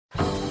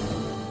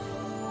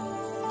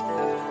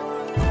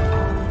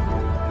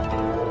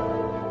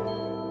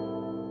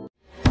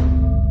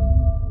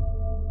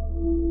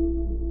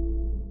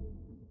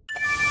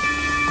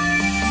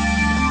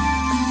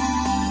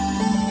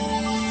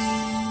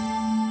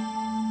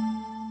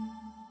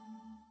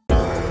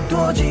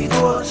多几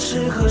多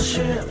是何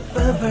事？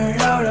纷纷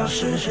扰扰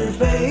是是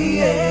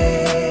非。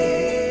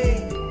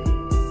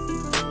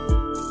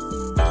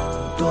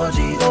多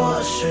几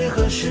多是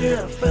何事？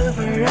纷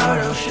纷扰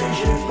扰是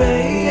是非。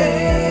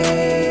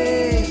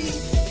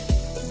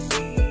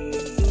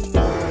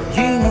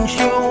英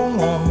雄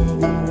无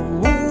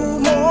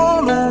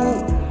末路，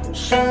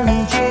神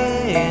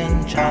剑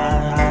斩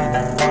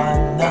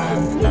万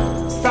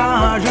难，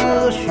洒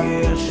热血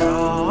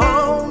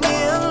少年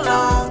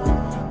郎，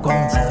公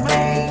子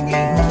美名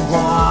光。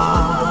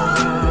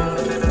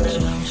江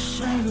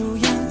山如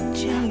烟，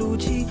前路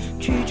急，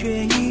拒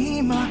绝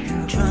一马，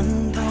船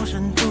到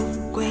深途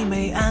归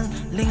梅岸，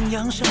羚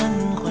羊山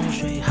浑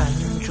水寒，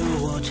助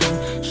我乘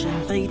身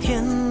飞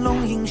天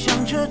龙影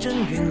响彻真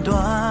云端。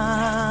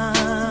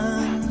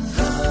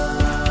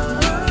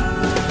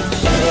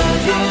世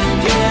间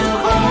天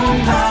虹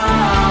踏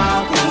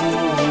孤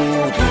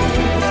独，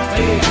飞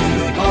雨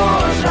多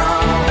少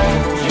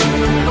日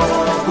落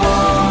光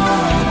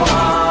华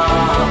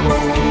不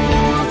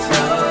曾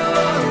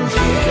见。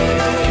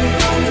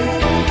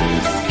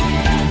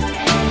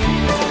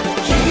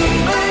几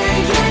杯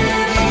之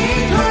地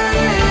推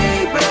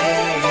杯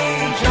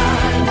战，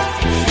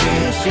血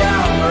相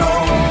融，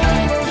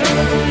人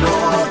落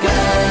根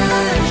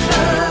深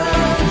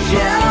江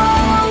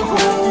湖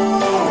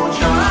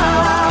传。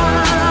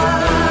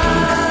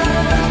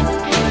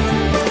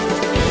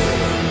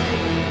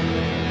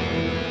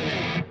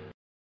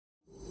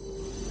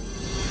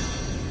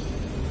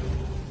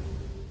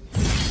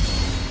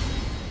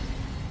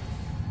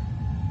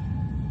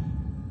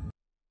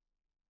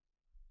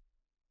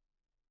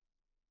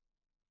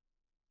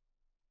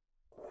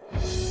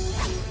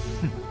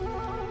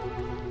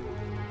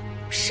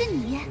是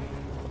你？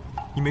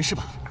你没事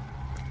吧？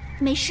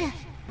没事。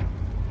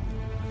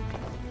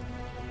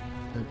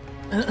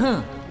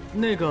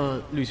那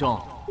个吕兄，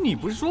你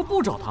不是说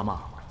不找他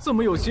吗？怎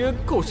么有些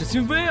口是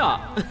心非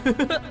啊？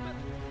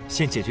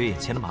先解决眼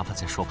前的麻烦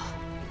再说吧。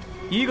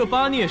一个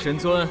8孽神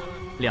尊，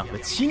两个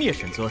7孽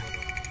神尊，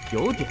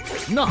有点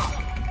难呐。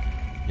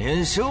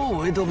连修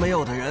为都没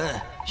有的人，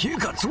也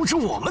敢阻止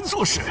我们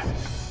做事？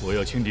我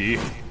要轻敌，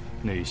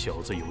那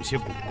小子有些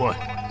古怪，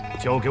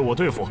交给我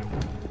对付。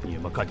你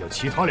们干掉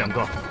其他2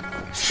个。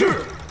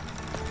是。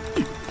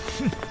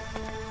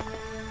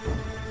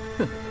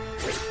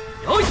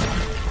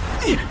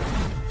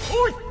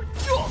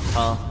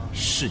他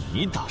是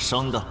你打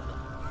伤的？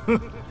哼，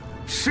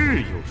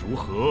是又如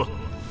何？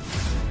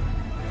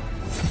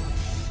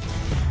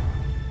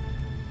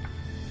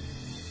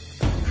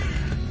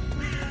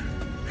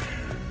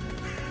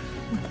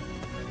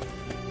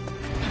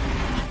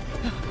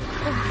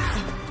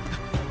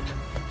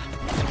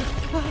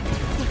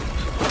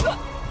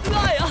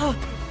哎呀！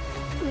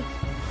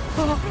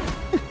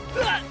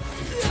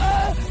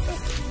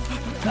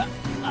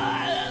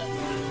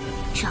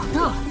找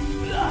到了。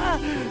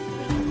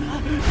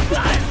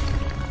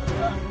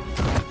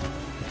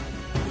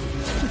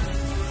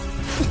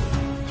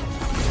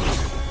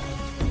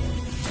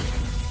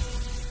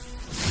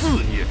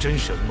4孽真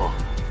神吗？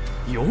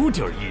有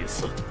点意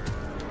思。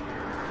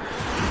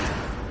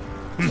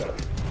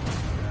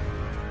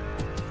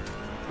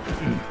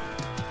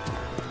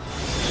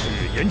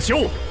赤炎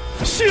蛟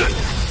现。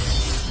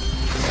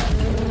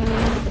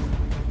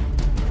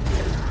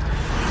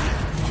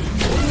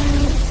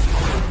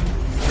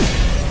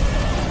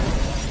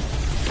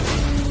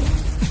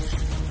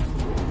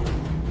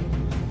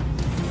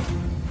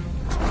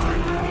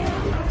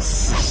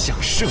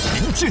圣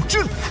灵剑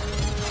阵，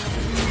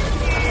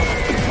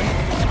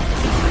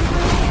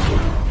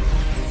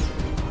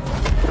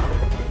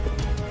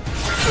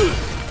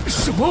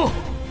什么？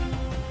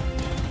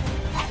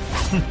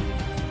哼！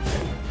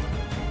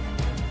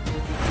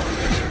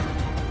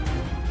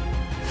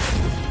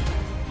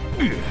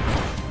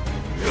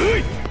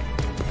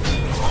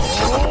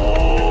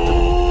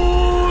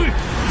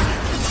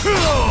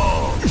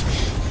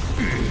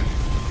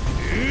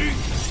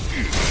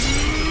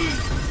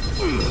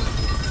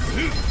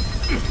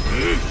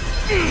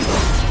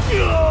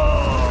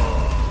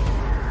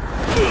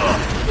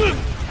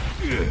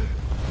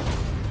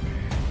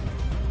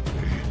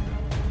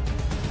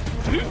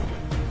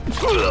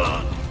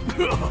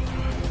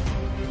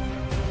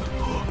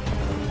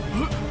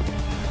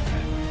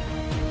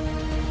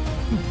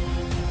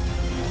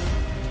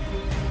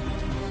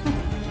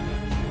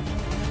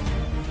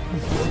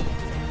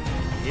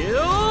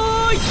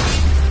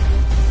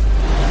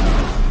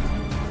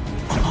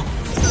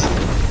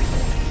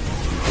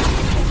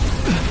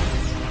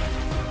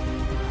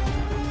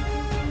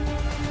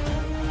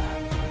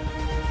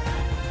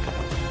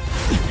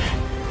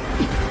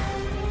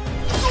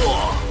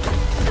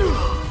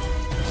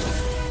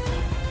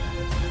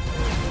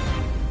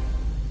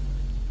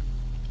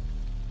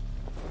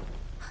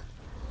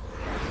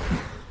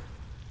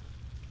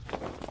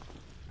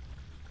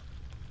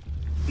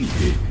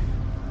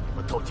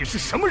是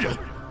什么人？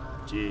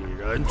既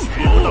然取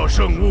不到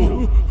圣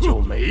物，就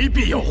没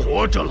必要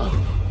活着了。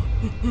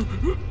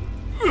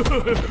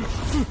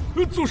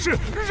祖师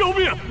饶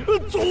命！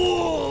祖。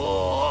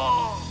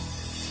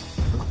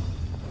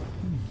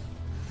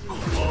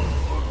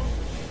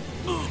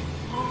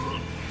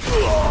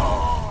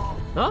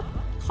啊，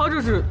他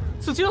这是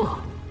自尽了。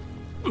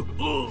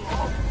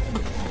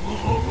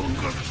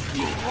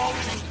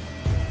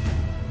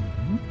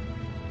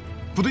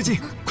不对劲，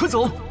快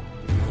走！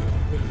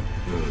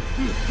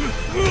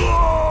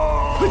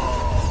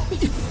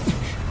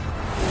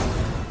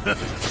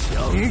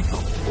想走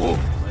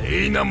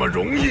没那么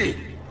容易。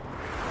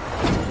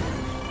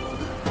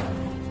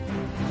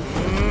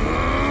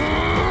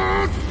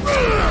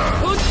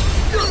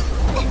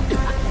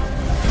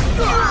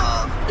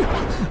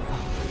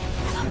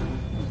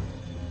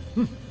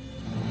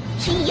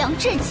阴阳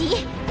至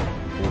极，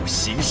五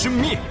行生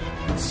灭，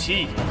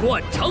气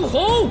贯长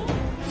虹。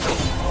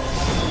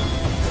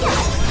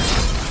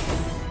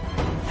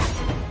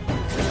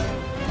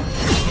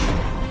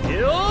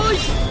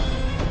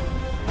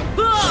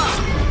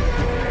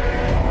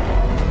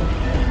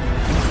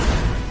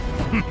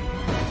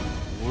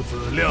五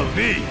子亮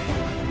丽。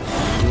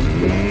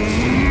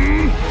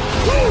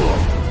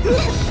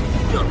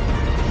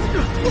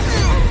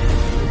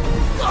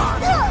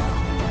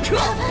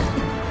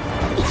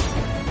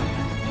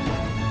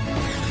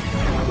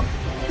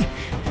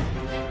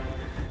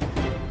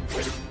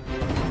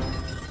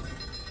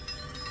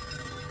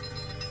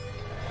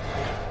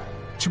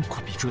这么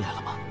快比追来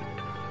了吗？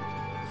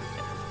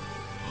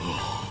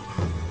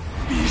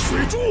碧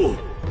水珠。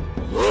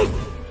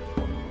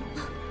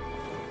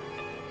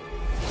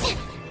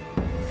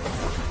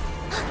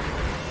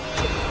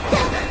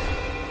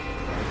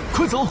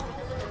快走！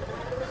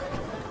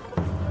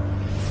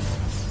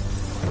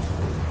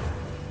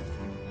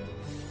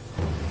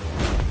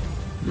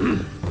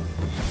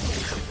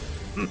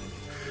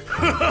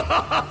哈哈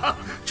哈哈！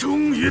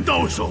终于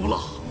到手了，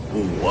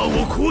不枉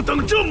我苦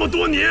等这么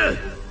多年。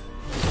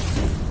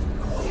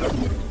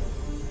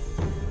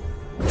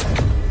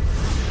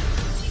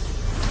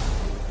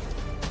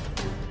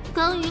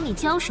刚与你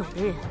交手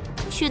的人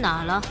去哪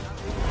儿了？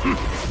哼，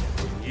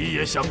你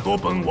也想夺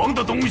本王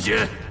的东西？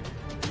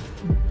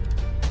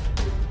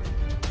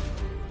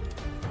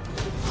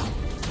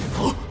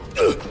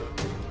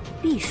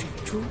碧水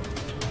珠，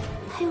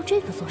还有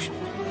这个做什么？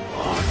把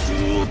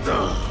猪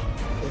的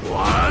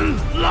还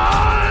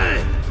来！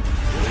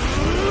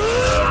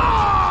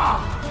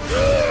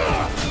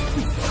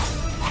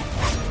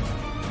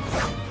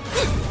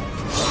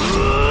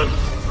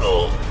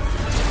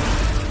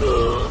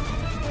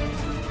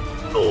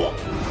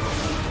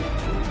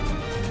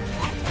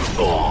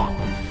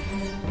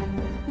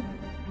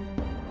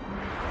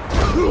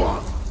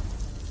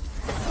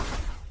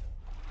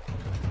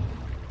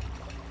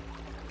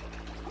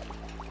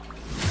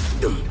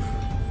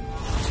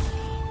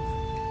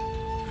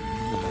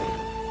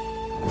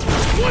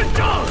混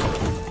账！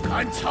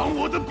敢抢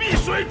我的碧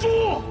水珠！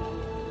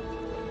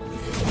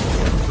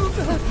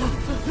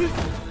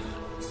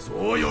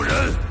所有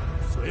人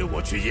随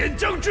我去岩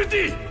浆之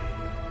地。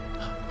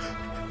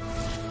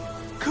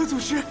柯祖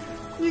师，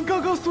您刚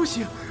刚苏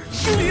醒，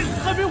实力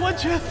还没完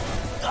全。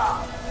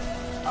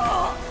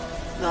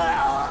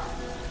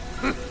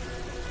哼，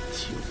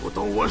听不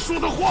懂我说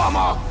的话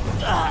吗？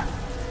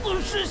不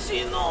是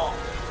息怒。